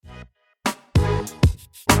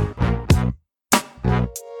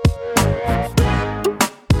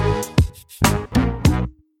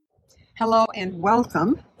Hello and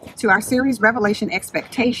welcome to our series Revelation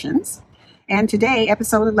Expectations. And today,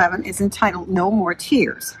 episode 11 is entitled No More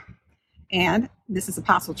Tears. And this is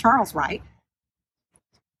Apostle Charles Wright.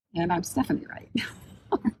 And I'm Stephanie Wright.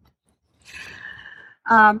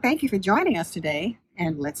 Thank you for joining us today.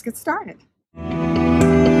 And let's get started.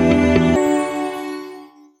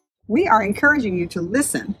 We are encouraging you to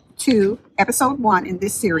listen to episode 1 in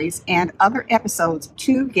this series and other episodes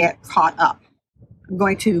to get caught up. I'm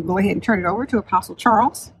going to go ahead and turn it over to Apostle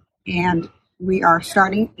Charles, and we are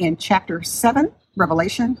starting in chapter 7,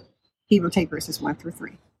 Revelation. He will take verses 1 through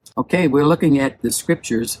 3. Okay, we're looking at the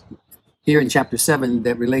scriptures here in chapter 7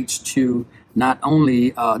 that relates to not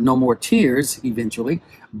only no more tears eventually,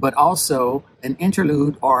 but also an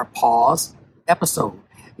interlude or a pause episode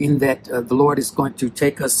in that the Lord is going to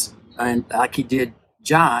take us, and like he did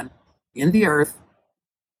John, in the earth,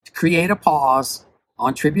 to create a pause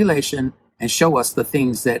on tribulation and show us the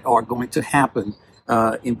things that are going to happen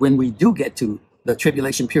when we do get to the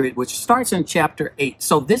tribulation period, which starts in chapter 8.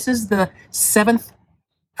 So this is the seventh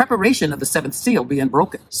preparation of the seventh seal being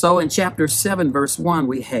broken. So in chapter 7, verse 1,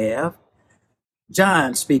 we have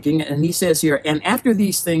John speaking, and he says here, "And after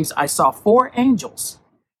these things I saw 4 angels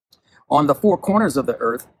on the 4 corners of the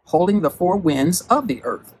earth, holding the 4 winds of the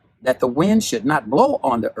earth, that the wind should not blow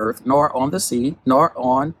on the earth, nor on the sea, nor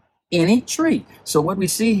on any tree." So what we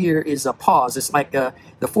see here is a pause. It's like the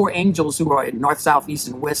 4 angels who are in north, south, east,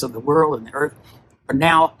 and west of the world and the earth are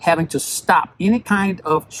now having to stop any kind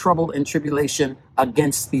of trouble and tribulation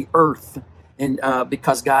against the earth, and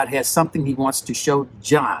because God has something he wants to show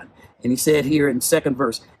John. And he said here in 2nd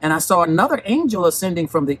verse, "And I saw another angel ascending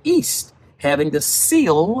from the east, having the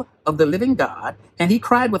seal of the living God, and he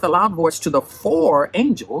cried with a loud voice to the 4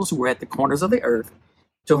 angels who were at the corners of the earth,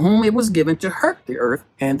 to whom it was given to hurt the earth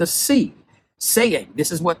and the sea, saying,"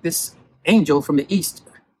 this is what this angel from the east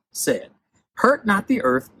said, "Hurt not the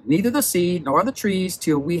earth, neither the sea, nor the trees,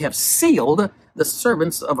 till we have sealed the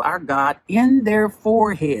servants of our God in their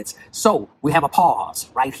foreheads." So we have a pause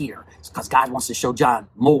right here because God wants to show John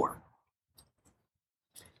more.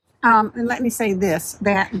 And let me say this,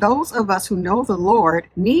 that those of us who know the Lord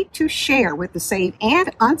need to share with the saved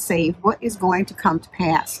and unsaved what is going to come to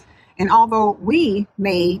pass. And although we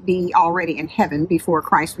may be already in heaven before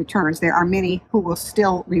Christ returns, there are many who will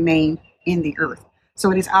still remain in the earth.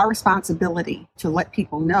 So it is our responsibility to let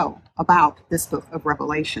people know about this book of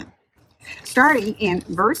Revelation. Starting in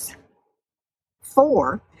verse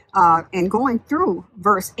 4 and going through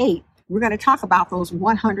verse 8, we're going to talk about those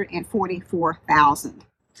 144,000.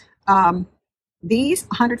 These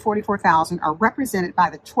 144,000 are represented by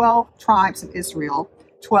the 12 tribes of Israel,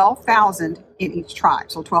 12,000 in each tribe.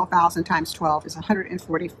 So 12,000 times 12 is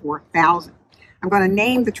 144,000. I'm going to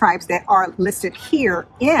name the tribes that are listed here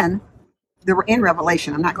in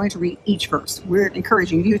Revelation. I'm not going to read each verse. We're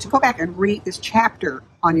encouraging you to go back and read this chapter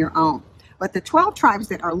on your own. But the 12 tribes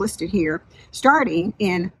that are listed here, starting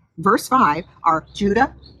in verse 5, are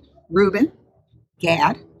Judah, Reuben,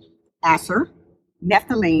 Gad, Asher,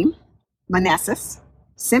 Nephthalim, Manasseh,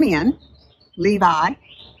 Simeon, Levi,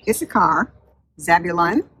 Issachar,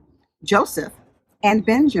 Zebulun, Joseph, and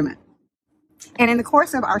Benjamin. And in the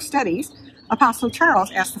course of our studies, Apostle Charles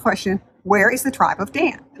asked the question, where is the tribe of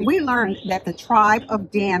Dan? We learned that the tribe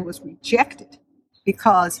of Dan was rejected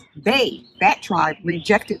because that tribe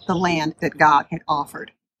rejected the land that God had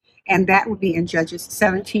offered. And that would be in Judges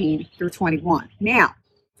 17 through 21. Now,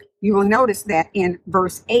 you will notice that in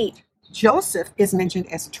verse 8, Joseph is mentioned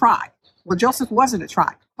as a tribe. Well, Joseph wasn't a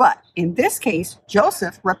tribe, but in this case,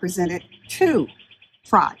 Joseph represented 2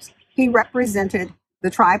 tribes. He represented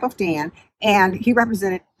the tribe of Dan, and he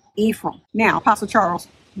represented Ephraim. Now, Apostle Charles,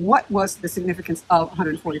 what was the significance of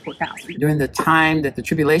 144,000? During the time that the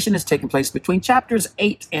tribulation is taking place between chapters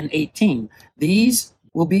 8 and 18, these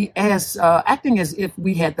will be acting as if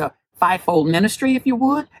we had the fivefold ministry, if you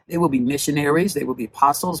would. They will be missionaries. They will be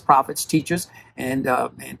apostles, prophets, teachers, and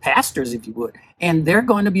pastors, if you would. And they're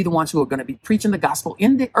going to be the ones who are going to be preaching the gospel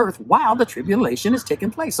in the earth while the tribulation is taking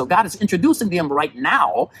place. So God is introducing them right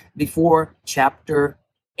now before chapter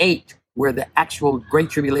 8, where the actual great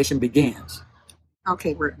tribulation begins.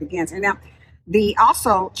 Okay, where it begins. And now,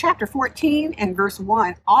 chapter 14 and verse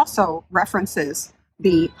 1 also references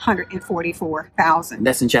the 144,000.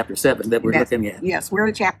 That's in chapter 7 that we're looking at. Yes, we're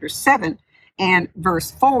in chapter 7 and verse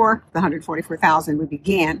 4, the 144,000 we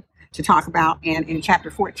began to talk about. And in chapter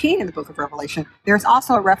 14 in the book of Revelation, there's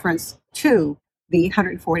also a reference to the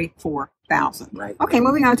 144,000. Right. Okay,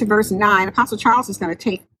 moving on to verse 9. Apostle Charles is going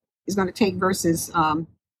to take verses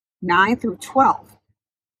 9 through 12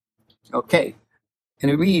 Okay. And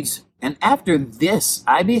it reads, and after this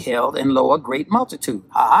I beheld, and lo, a great multitude.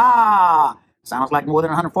 Ha ha! Sounds like more than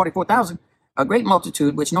 144,000. A great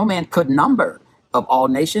multitude which no man could number, of all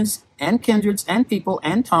nations and kindreds and people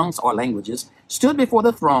and tongues or languages, stood before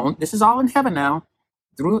the throne. This is all in heaven now.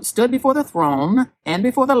 Stood before the throne and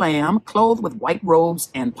before the Lamb, clothed with white robes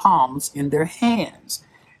and palms in their hands.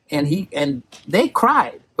 And they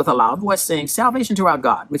cried with a loud voice, saying, Salvation to our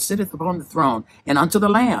God, which sitteth upon the throne, and unto the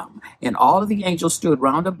Lamb. And all of the angels stood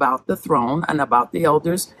round about the throne, and about the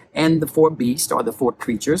elders, and the four beasts, or the four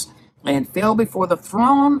creatures, and fell before the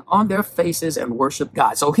throne on their faces and worshiped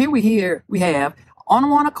God. So here we have, on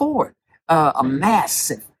one accord, a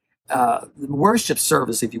massive worship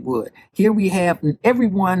service, if you would. Here we have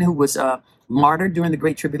everyone who was martyred during the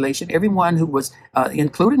Great Tribulation, everyone who was,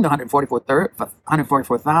 including the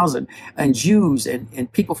 144,000, and Jews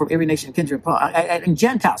and people from every nation, kindred, and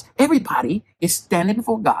Gentiles. Everybody is standing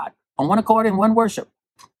before God on one accord in one worship.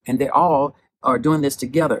 And they all are doing this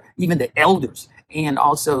together, even the elders and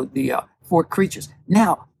also the four creatures.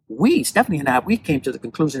 Now, Stephanie and I, we came to the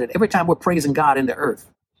conclusion that every time we're praising God in the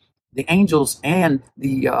earth, the angels and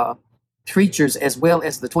the creatures, as well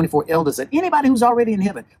as the 24 elders, and anybody who's already in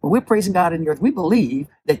heaven, when we're praising God in the earth, we believe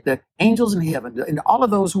that the angels in heaven and all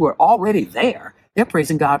of those who are already there, they're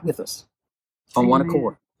praising God with us on one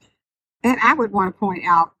accord. And I would want to point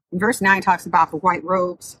out, verse 9 talks about the white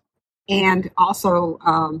robes, and also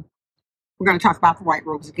we're going to talk about the white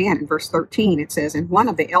robes again. In verse 13, it says, and one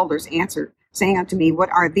of the elders answered, saying unto me, what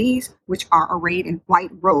are these which are arrayed in white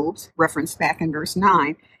robes, referenced back in verse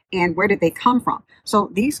 9, and where did they come from? So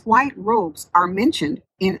these white robes are mentioned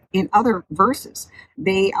in other verses.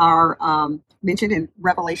 They are mentioned in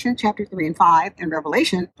Revelation chapter 3 and 5, and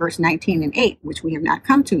Revelation verse 19 and 8, which we have not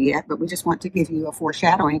come to yet, but we just want to give you a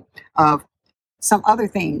foreshadowing of some other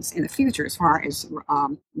things in the future as far as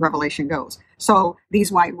Revelation goes. So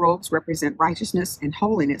these white robes represent righteousness and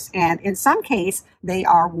holiness, and in some case, they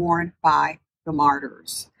are worn by the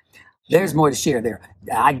martyrs. There's more to share there.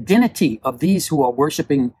 The identity of these who are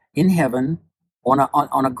worshiping in heaven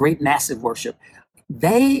on a great massive worship,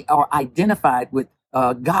 they are identified with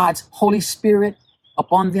God's Holy Spirit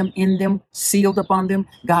upon them, in them, sealed upon them.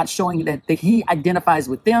 God showing that He identifies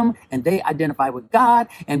with them and they identify with God,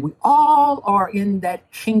 and we all are in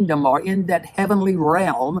that kingdom or in that heavenly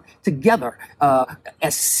realm together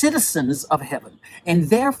as citizens of heaven, and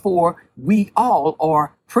therefore we all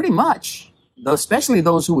are pretty much, especially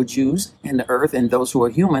those who are Jews in the earth and those who are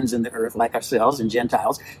humans in the earth like ourselves and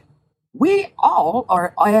Gentiles, we all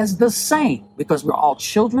are as the same because we're all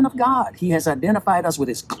children of God. He has identified us with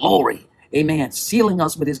His glory. Amen. Sealing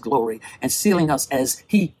us with His glory and sealing us as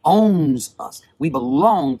He owns us. We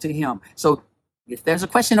belong to Him. So if there's a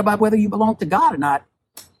question about whether you belong to God or not,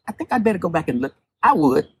 I think I'd better go back and look. I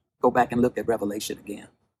would go back and look at Revelation again.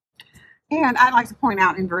 And I'd like to point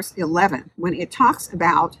out in verse 11, when it talks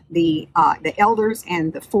about the elders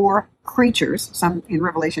and the four creatures, some in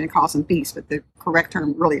Revelation it calls them beasts, but the correct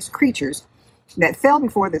term really is creatures, that fell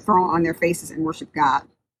before the throne on their faces and worshiped God.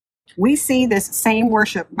 We see this same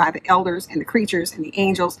worship by the elders and the creatures and the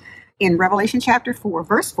angels in Revelation chapter 4,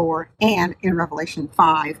 verse 4, and in Revelation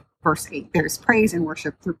 5, verse 8. There's praise and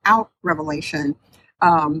worship throughout Revelation.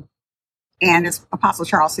 And as Apostle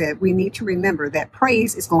Charles said, we need to remember that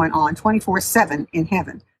praise is going on 24/7 in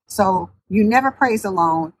heaven. So you never praise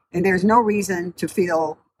alone, and there's no reason to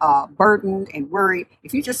feel burdened and worried.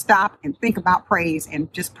 If you just stop and think about praise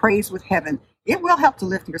and just praise with heaven, it will help to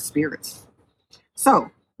lift your spirits. So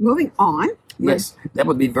moving on. Yes, that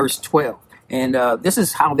would be verse 12. And this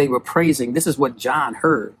is how they were praising. This is what John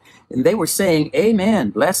heard. And they were saying, Amen,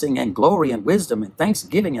 blessing and glory and wisdom and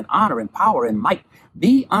thanksgiving and honor and power and might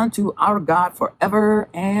be unto our God forever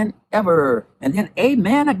and ever. And then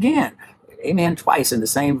amen again. Amen twice in the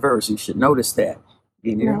same verse. You should notice that.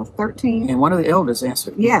 13. And one of the elders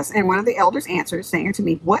answered. Yes, and one of the elders answered, saying to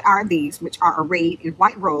me, what are these which are arrayed in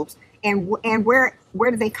white robes, and where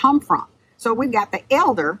do they come from? So we've got the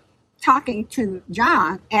elder talking to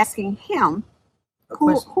John, asking him,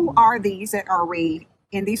 who are these that are arrayed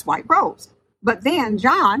in these white robes? But then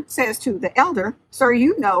John says to the elder, sir,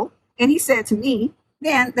 you know. And he said to me,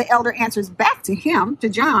 then the elder answers back to him, to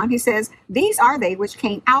John. He says, these are they which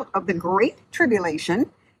came out of the great tribulation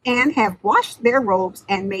and have washed their robes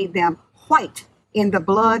and made them white in the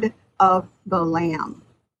blood of the Lamb.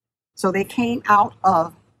 So they came out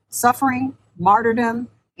of suffering, martyrdom,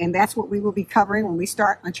 and that's what we will be covering when we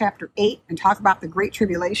start on chapter 8 and talk about the Great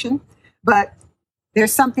Tribulation. But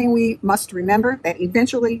there's something we must remember, that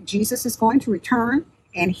eventually Jesus is going to return,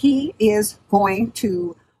 and He is going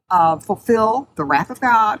to fulfill the wrath of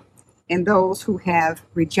God and those who have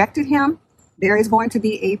rejected him, there is going to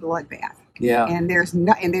be a bloodbath. Yeah. And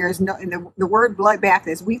the word bloodbath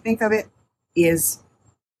as we think of it is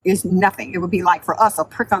nothing. It would be like for us a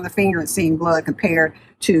prick on the finger and seeing blood compared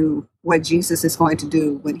to what Jesus is going to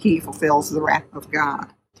do when he fulfills the wrath of God.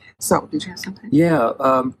 So, did you have something? Yeah.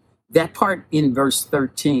 That part in verse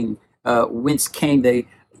 13, whence came they?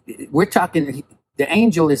 We're talking.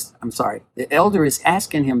 The elder is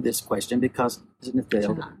asking him this question because, isn't it the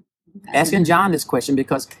elder? Asking John this question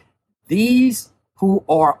because these who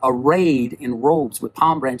are arrayed in robes with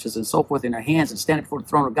palm branches and so forth in their hands and standing before the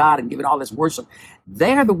throne of God and giving all this worship,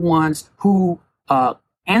 they're the ones who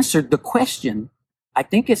answered the question. I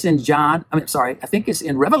think it's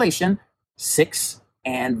in Revelation 6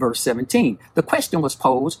 and verse 17. The question was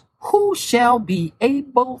posed, who shall be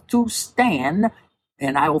able to stand?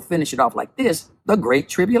 And I will finish it off like this, the great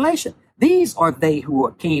tribulation. These are they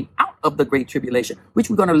who came out of the great tribulation, which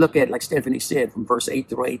we're going to look at, like Stephanie said, from verse 8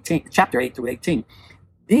 through 18, chapter 8 through 18.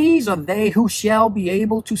 These are they who shall be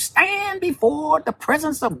able to stand before the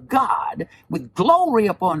presence of God with glory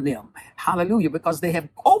upon them. Hallelujah. Because they have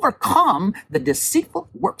overcome the deceitful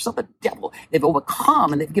works of the devil. They've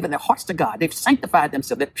overcome and they've given their hearts to God. They've sanctified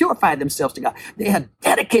themselves. They've purified themselves to God. They have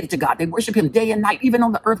dedicated to God. They worship him day and night, even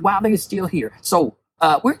on the earth while they are still here. So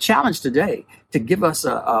we're challenged today to give us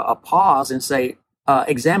a pause and say,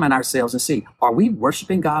 examine ourselves and see, are we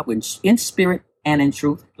worshiping God in spirit and in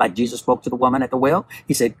truth? Like Jesus spoke to the woman at the well.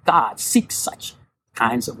 He said, God seeks such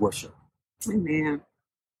kinds of worship. Amen.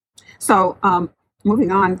 So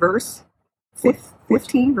moving on, verse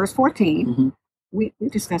 15, verse 14, we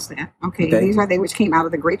discussed that. Okay. These are they which came out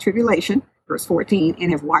of the great tribulation, verse 14,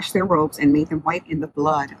 and have washed their robes and made them white in the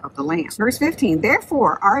blood of the Lamb. Verse 15,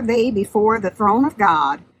 therefore are they before the throne of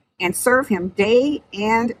God and serve him day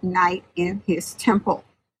and night in his temple.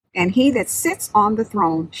 And he that sits on the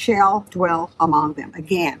throne shall dwell among them.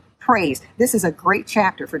 Again, praise. This is a great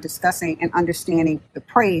chapter for discussing and understanding the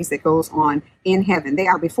praise that goes on in heaven. They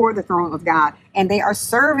are before the throne of God and they are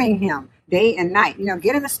serving him day and night.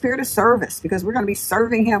 Get in the spirit of service because we're going to be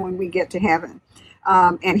serving him when we get to heaven.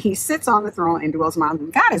 And he sits on the throne and dwells among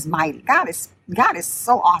them. God is mighty. God is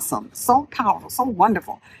so awesome, so powerful, so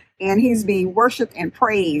wonderful. And he's being worshiped and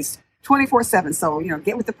praised 24/7. So,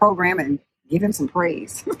 get with the program and give him some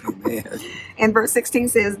praise. And verse 16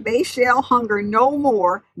 says, they shall hunger no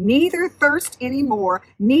more, neither thirst any more,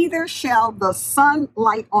 neither shall the sun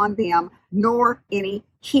light on them, nor any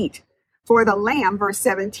heat. For the Lamb, verse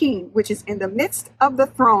 17, which is in the midst of the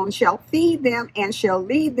throne, shall feed them and shall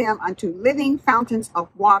lead them unto living fountains of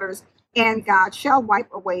waters, and God shall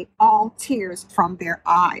wipe away all tears from their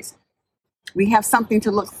eyes. We have something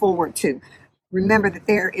to look forward to. Remember that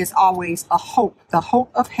there is always a hope, the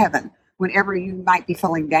hope of heaven, whenever you might be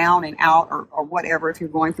feeling down and out or whatever, if you're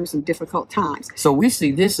going through some difficult times. So we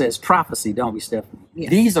see this as prophecy, don't we, Stephanie?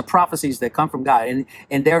 Yes. These are prophecies that come from God.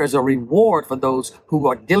 And there is a reward for those who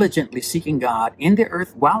are diligently seeking God in the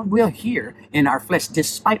earth while we're here in our flesh,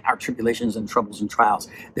 despite our tribulations and troubles and trials.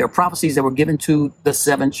 There are prophecies that were given to the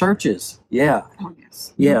 7 churches. Yeah. Oh,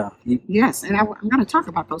 yes. Yeah. Yes. And I'm going to talk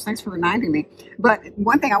about those. Thanks for reminding me. But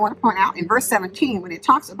one thing I want to point out in verse 17, when it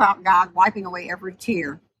talks about God wiping away every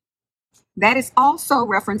tear, that is also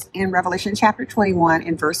referenced in Revelation chapter 21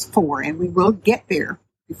 and verse 4. And we will get there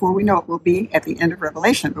before we know it. We'll be at the end of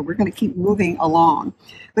Revelation, but we're going to keep moving along.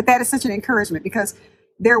 But that is such an encouragement because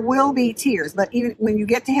there will be tears. But even when you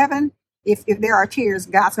get to heaven, if there are tears,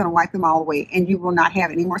 God's going to wipe them all away and you will not have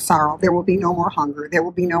any more sorrow. There will be no more hunger. There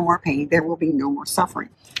will be no more pain. There will be no more suffering.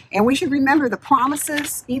 And we should remember the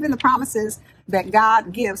promises, even the promises that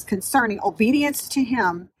God gives concerning obedience to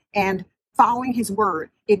him and following his word.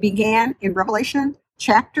 It began in Revelation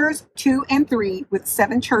chapters 2 and 3 with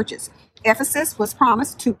 7 churches. Ephesus was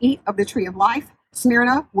promised to eat of the tree of life.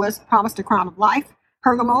 Smyrna was promised a crown of life.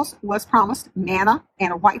 Pergamos was promised manna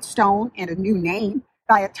and a white stone and a new name.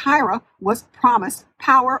 Thyatira was promised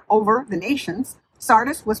power over the nations.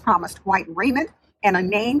 Sardis was promised white raiment and a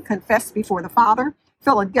name confessed before the Father.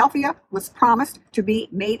 Philadelphia was promised to be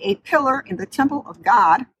made a pillar in the temple of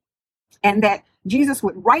God, and that Jesus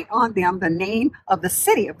would write on them the name of the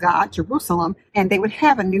city of God, Jerusalem, and they would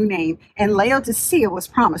have a new name. And Laodicea was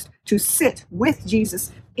promised to sit with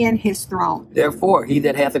Jesus in his throne. Therefore, he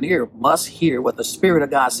that hath an ear must hear what the Spirit of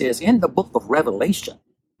God says in the book of Revelation.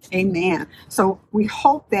 Amen. So we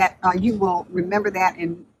hope that you will remember that,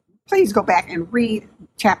 and please go back and read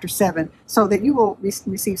chapter 7 so that you will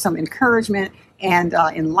receive some encouragement and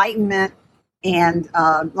enlightenment. And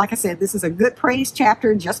like I said, this is a good praise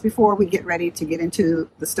chapter just before we get ready to get into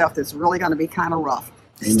the stuff that's really going to be kind of rough.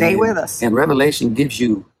 Amen. Stay with us. And Revelation gives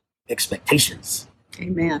you expectations.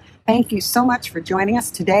 Amen. Thank you so much for joining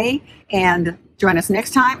us today, and join us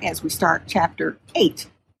next time as we start chapter 8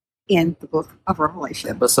 in the book of Revelation.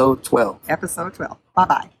 Episode 12. Episode 12.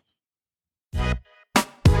 Bye-bye.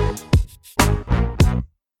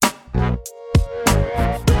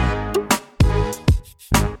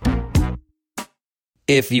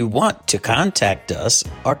 If you want to contact us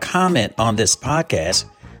or comment on this podcast,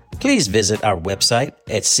 please visit our website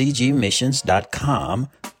at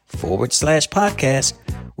cgmissions.com/podcast,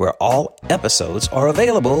 where all episodes are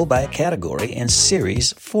available by category and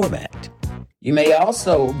series format. You may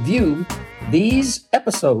also view these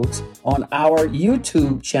episodes on our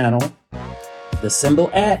YouTube channel, the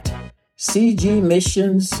symbol at CG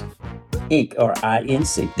Missions Inc. or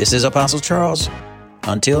INC. This is Apostle Charles.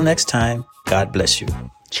 Until next time, God bless you.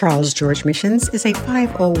 Charles George Missions is a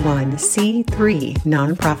 501c3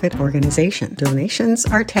 nonprofit organization. Donations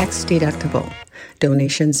are tax deductible.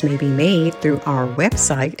 Donations may be made through our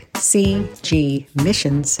website,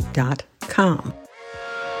 cgmissions.com.